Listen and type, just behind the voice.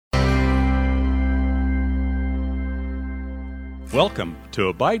Welcome to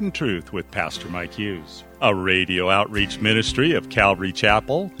Abide in Truth with Pastor Mike Hughes, a radio outreach ministry of Calvary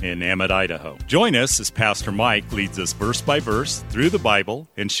Chapel in Emmett, Idaho. Join us as Pastor Mike leads us verse by verse through the Bible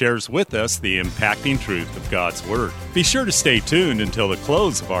and shares with us the impacting truth of God's Word. Be sure to stay tuned until the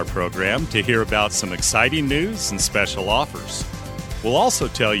close of our program to hear about some exciting news and special offers. We'll also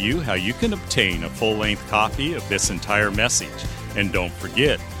tell you how you can obtain a full-length copy of this entire message. And don't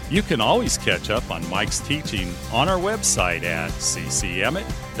forget, you can always catch up on Mike's teaching on our website at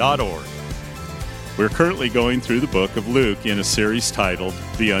ccemmett.org. We're currently going through the book of Luke in a series titled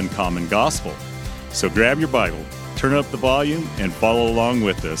The Uncommon Gospel. So grab your Bible, turn up the volume, and follow along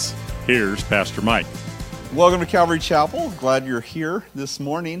with us. Here's Pastor Mike. Welcome to Calvary Chapel. Glad you're here this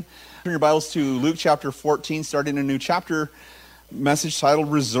morning. Turn your Bibles to Luke chapter 14, starting a new chapter, message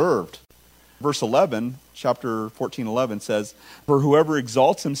titled Reserved. Verse 11, chapter 14:11 says, "For whoever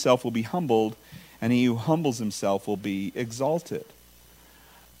exalts himself will be humbled, and he who humbles himself will be exalted."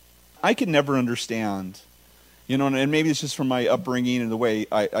 I could never understand, and maybe it's just from my upbringing and the way,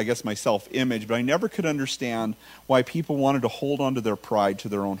 I guess, my self-image, but I never could understand why people wanted to hold on to their pride to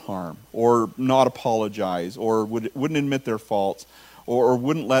their own harm, or not apologize, or wouldn't admit their faults, or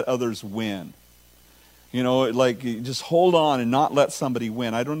wouldn't let others win. Like just hold on and not let somebody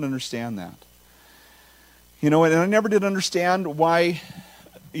win. I don't understand that. And I never did understand why,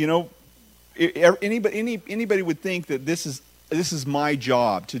 anybody would think that this is my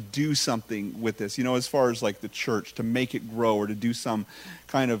job to do something with this, as far as like the church, to make it grow or to do some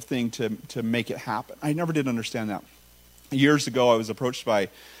kind of thing to make it happen. I never did understand that. Years ago, I was approached by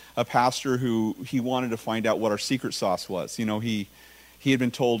a pastor who he wanted to find out what our secret sauce was. He had been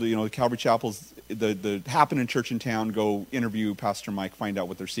told, the Calvary Chapel's, the happening church in town, go interview Pastor Mike, find out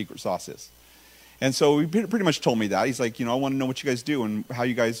what their secret sauce is. And so he pretty much told me that. He's like, I want to know what you guys do and how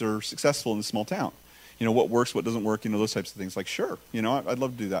you guys are successful in this small town. What works, what doesn't work, those types of things. Like, sure, I'd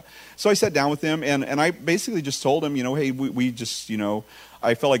love to do that. So I sat down with him, and I basically just told him, hey, we just,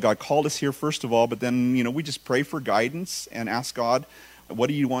 I felt like God called us here, first of all, but then, we just pray for guidance and ask God, what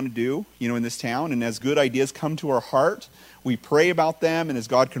do you want to do, in this town? And as good ideas come to our heart, we pray about them, and as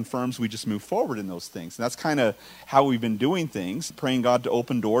God confirms, we just move forward in those things. And that's kind of how we've been doing things, praying God to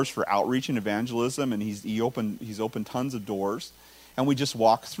open doors for outreach and evangelism, and He's opened tons of doors, and we just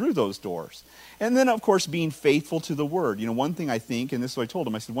walk through those doors. And then, of course, being faithful to the Word. One thing I think, and this is what I told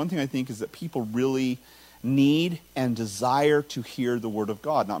him, I said, one thing I think is that people really need and desire to hear the Word of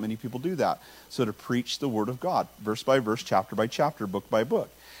God. Not many people do that. So to preach the Word of God, verse by verse, chapter by chapter, book by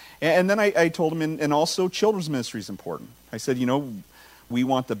book. And then I told him, and also children's ministry is important. I said, we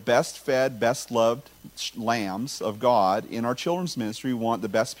want the best fed, best loved lambs of God in our children's ministry. We want the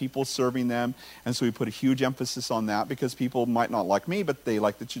best people serving them. And so we put a huge emphasis on that because people might not like me, but they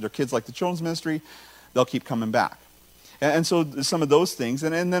like their kids like the children's ministry. They'll keep coming back. And so some of those things.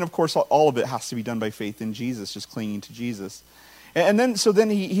 And then, of course, all of it has to be done by faith in Jesus, just clinging to Jesus. And then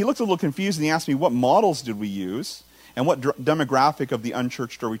he looked a little confused, and he asked me, what models did we use? And what demographic of the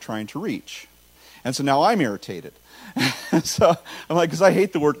unchurched are we trying to reach? And so now I'm irritated. So I'm like, because I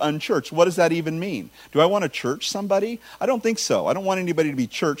hate the word unchurched. What does that even mean? Do I want to church somebody? I don't think so. I don't want anybody to be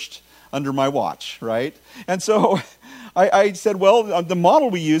churched under my watch, right? And so I said, well, the model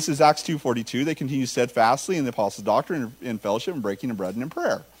we use is Acts 2:42. They continue steadfastly in the apostles' doctrine, in fellowship, and breaking of bread, and in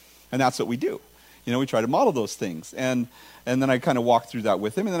prayer. And that's what we do. We try to model those things. And then I kind of walked through that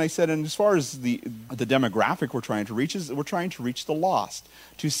with him. And then I said, and as far as the demographic we're trying to reach is, we're trying to reach the lost,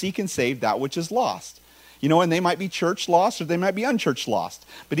 to seek and save that which is lost. And they might be church lost or they might be unchurched lost.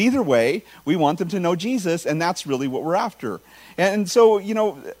 But either way, we want them to know Jesus, and that's really what we're after. And so,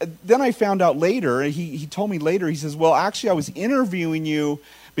 then I found out later, he told me later, he says, well, actually I was interviewing you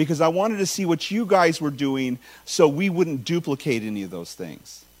because I wanted to see what you guys were doing so we wouldn't duplicate any of those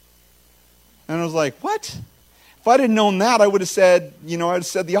things. And I was like, what? If I'd have known that, I would have said, I'd have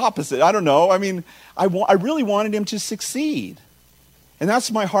said the opposite. I don't know. I mean, I really wanted him to succeed. And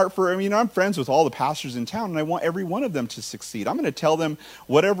that's my heart for, I'm friends with all the pastors in town, and I want every one of them to succeed. I'm going to tell them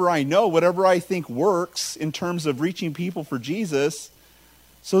whatever I know, whatever I think works in terms of reaching people for Jesus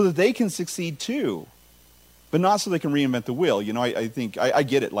so that they can succeed too. But not so they can reinvent the wheel. I think, I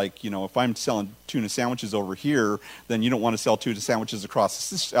get it. Like, if I'm selling tuna sandwiches over here, then you don't want to sell tuna sandwiches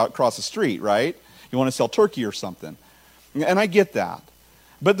across the street, right? You want to sell turkey or something. And I get that.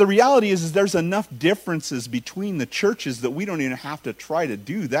 But the reality is there's enough differences between the churches that we don't even have to try to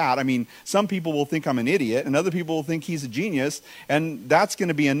do that. Some people will think I'm an idiot, and other people will think he's a genius, and that's going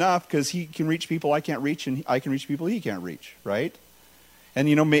to be enough because he can reach people I can't reach, and I can reach people he can't reach, right? And,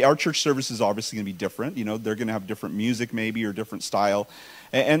 our church service is obviously going to be different. They're going to have different music maybe or different style.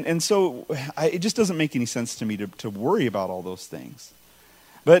 And so it just doesn't make any sense to me to worry about all those things.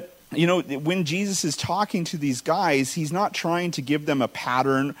 But, when Jesus is talking to these guys, he's not trying to give them a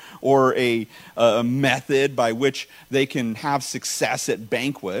pattern or a method by which they can have success at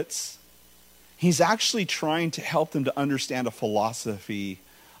banquets. He's actually trying to help them to understand a philosophy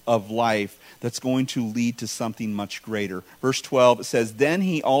of life that's going to lead to something much greater. Verse 12, it says, "Then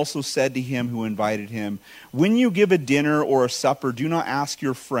he also said to him who invited him, 'When you give a dinner or a supper, do not ask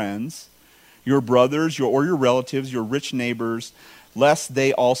your friends, your brothers, or your relatives, your rich neighbors, lest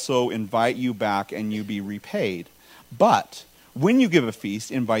they also invite you back and you be repaid. But when you give a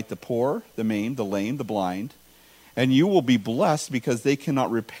feast, invite the poor, the maimed, the lame, the blind, and you will be blessed because they cannot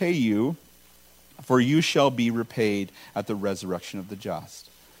repay you, for you shall be repaid at the resurrection of the just.'"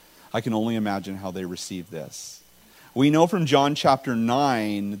 I can only imagine how they received this. We know from John chapter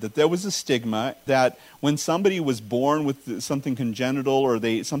 9 that there was a stigma that when somebody was born with something congenital or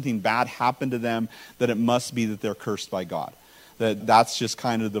something bad happened to them, that it must be that they're cursed by God. That's just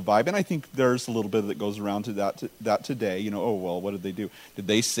kind of the vibe. And I think there's a little bit that goes around to that today. What did they do? Did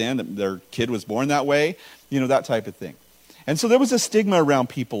they sin? Their kid was born that way? That type of thing. And so there was a stigma around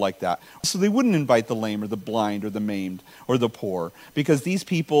people like that. So they wouldn't invite the lame or the blind or the maimed or the poor because these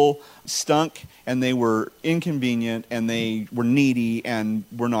people stunk and they were inconvenient and they were needy and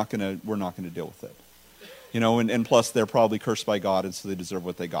we're not going to deal with it. And plus they're probably cursed by God and so they deserve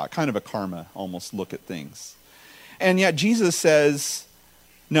what they got. Kind of a karma almost look at things. And yet Jesus says,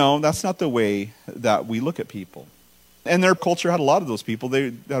 no, that's not the way that we look at people. And their culture had a lot of those people. They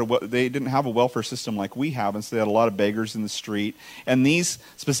didn't have a welfare system like we have, and so they had a lot of beggars in the street. And these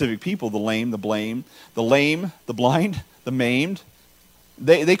specific people, the lame, the blind, the maimed,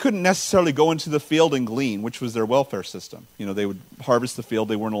 they couldn't necessarily go into the field and glean, which was their welfare system. They would harvest the field.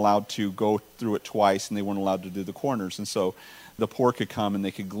 They weren't allowed to go through it twice, and they weren't allowed to do the corners. And so the poor could come and they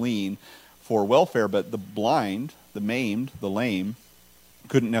could glean for welfare, but the blind, the maimed, the lame,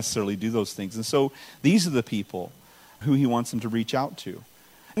 couldn't necessarily do those things. And so these are the people who he wants them to reach out to.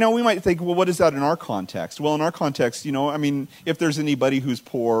 Now, we might think, well, what is that in our context? Well, in our context, if there's anybody who's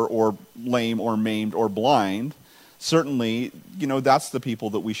poor or lame or maimed or blind, certainly, that's the people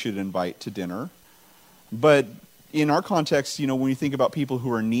that we should invite to dinner. But in our context, when you think about people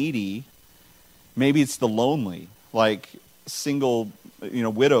who are needy, maybe it's the lonely, like single,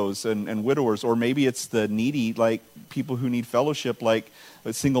 widows and widowers, or maybe it's the needy, like people who need fellowship, like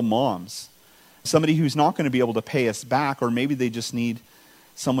single moms. Somebody who's not going to be able to pay us back, or maybe they just need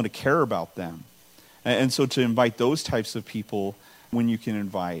someone to care about them. And so to invite those types of people when you can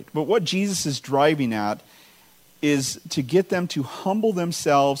invite. But what Jesus is driving at is to get them to humble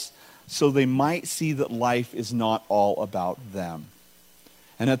themselves so they might see that life is not all about them.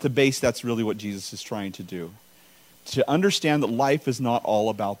 And at the base, that's really what Jesus is trying to do. To understand that life is not all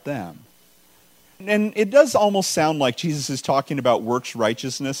about them. And it does almost sound like Jesus is talking about works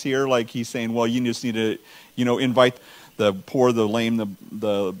righteousness here, like he's saying, well, you just need to, invite the poor, the lame,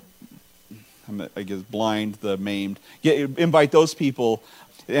 the blind, the maimed. Yeah, invite those people,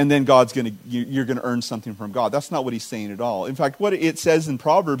 and then you're going to earn something from God. That's not what he's saying at all. In fact, what it says in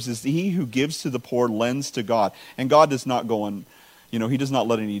Proverbs is that he who gives to the poor lends to God, and God does not go on, he does not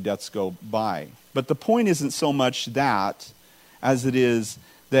let any debts go by. But the point isn't so much that as it is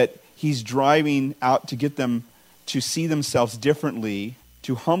that he's driving out to get them to see themselves differently,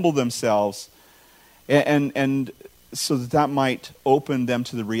 to humble themselves, and so that might open them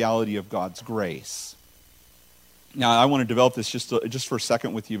to the reality of God's grace. Now, I want to develop this just for a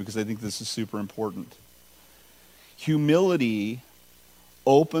second with you because I think this is super important. Humility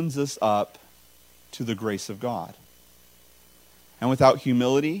opens us up to the grace of God. And without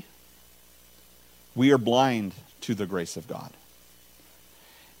humility, we are blind to the grace of God.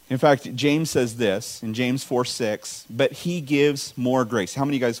 In fact, James says this in James 4:6, but he gives more grace. How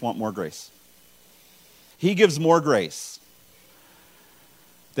many of you guys want more grace? He gives more grace.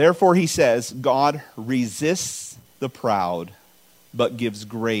 Therefore, he says, God resists the proud, but gives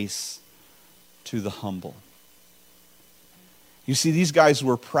grace to the humble. You see, these guys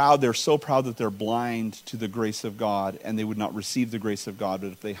were proud. They're so proud that they're blind to the grace of God, and they would not receive the grace of God.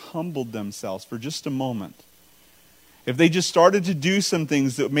 But if they humbled themselves for just a moment, if they just started to do some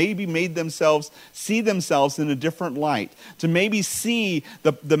things that maybe made themselves see themselves in a different light, to maybe see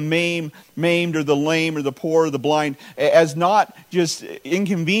the maimed or the lame or the poor or the blind as not just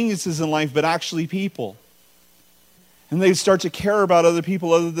inconveniences in life, but actually people. And they start to care about other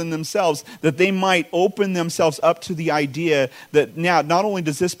people other than themselves, that they might open themselves up to the idea that now not only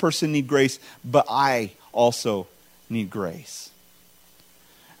does this person need grace, but I also need grace.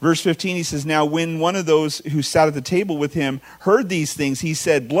 Verse 15, he says, now when one of those who sat at the table with him heard these things, he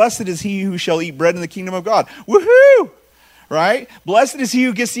said, blessed is he who shall eat bread in the kingdom of God. Woohoo! Right? Blessed is he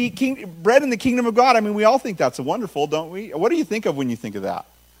who gets to eat bread in the kingdom of God. I mean, we all think that's wonderful, don't we? What do you think of when you think of that?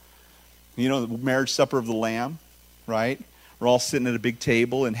 You know, the marriage supper of the Lamb, right? We're all sitting at a big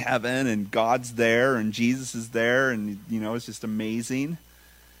table in heaven, and God's there, and Jesus is there, and, you know, it's just amazing.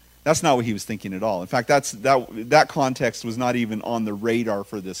 That's not what he was thinking at all. In fact, that context was not even on the radar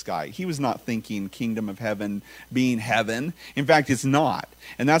for this guy. He was not thinking kingdom of heaven being heaven. In fact, it's not.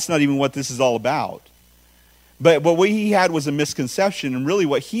 And that's not even what this is all about. But what he had was a misconception, and really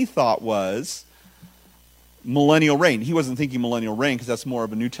what he thought was millennial reign. He wasn't thinking millennial reign because that's more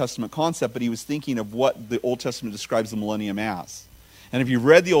of a New Testament concept, but he was thinking of what the Old Testament describes the millennium as. And if you've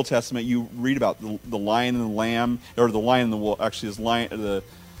read the Old Testament, you read about the lion and the lamb, or the lion and the wolf. Actually, it's the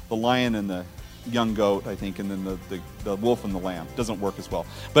lion and the young goat, I think, and then the wolf and the lamb. Doesn't work as well.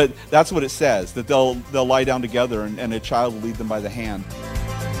 But that's what it says, that they'll lie down together, and a child will lead them by the hand.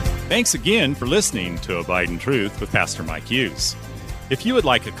 Thanks again for listening to Abide in Truth with Pastor Mike Hughes. If you would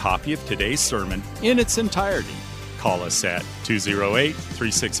like a copy of today's sermon in its entirety, call us at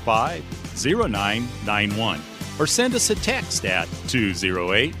 208-365-0991 or send us a text at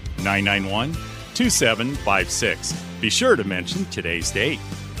 208-991-2756. Be sure to mention today's date.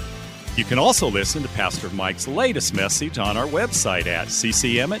 You can also listen to Pastor Mike's latest message on our website at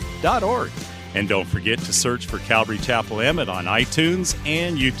ccemmett.org. And don't forget to search for Calvary Chapel Emmett on iTunes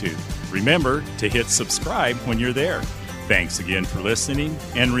and YouTube. Remember to hit subscribe when you're there. Thanks again for listening,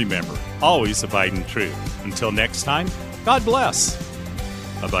 and remember, always abide in truth. Until next time, God bless.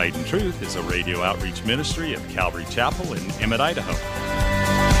 Abide in Truth is a radio outreach ministry of Calvary Chapel in Emmett, Idaho.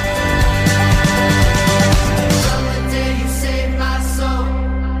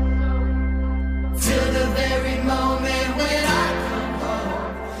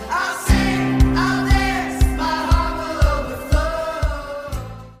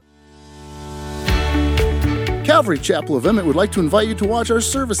 Calvary Chapel of Emmett would like to invite you to watch our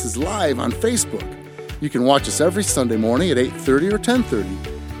services live on Facebook. You can watch us every Sunday morning at 8:30 or 10:30.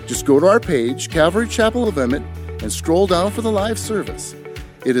 Just go to our page, Calvary Chapel of Emmett, and scroll down for the live service.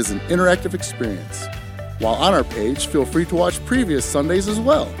 It is an interactive experience. While on our page, feel free to watch previous Sundays as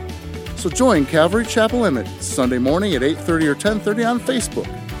well. So join Calvary Chapel Emmett Sunday morning at 8:30 or 10:30 on Facebook.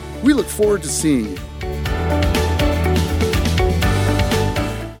 We look forward to seeing you.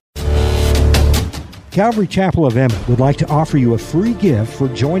 Calvary Chapel of Emmett would like to offer you a free gift for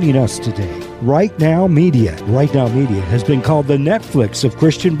joining us today. Right Now Media. Right Now Media has been called the Netflix of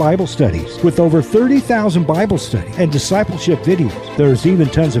Christian Bible studies. With over 30,000 Bible study and discipleship videos, there's even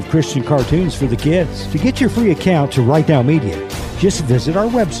tons of Christian cartoons for the kids. To get your free account to Right Now Media, just visit our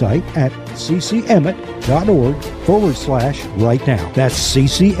website at ccemmett.org/rightnow. That's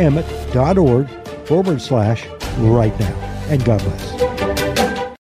ccemmett.org/rightnow. And God bless.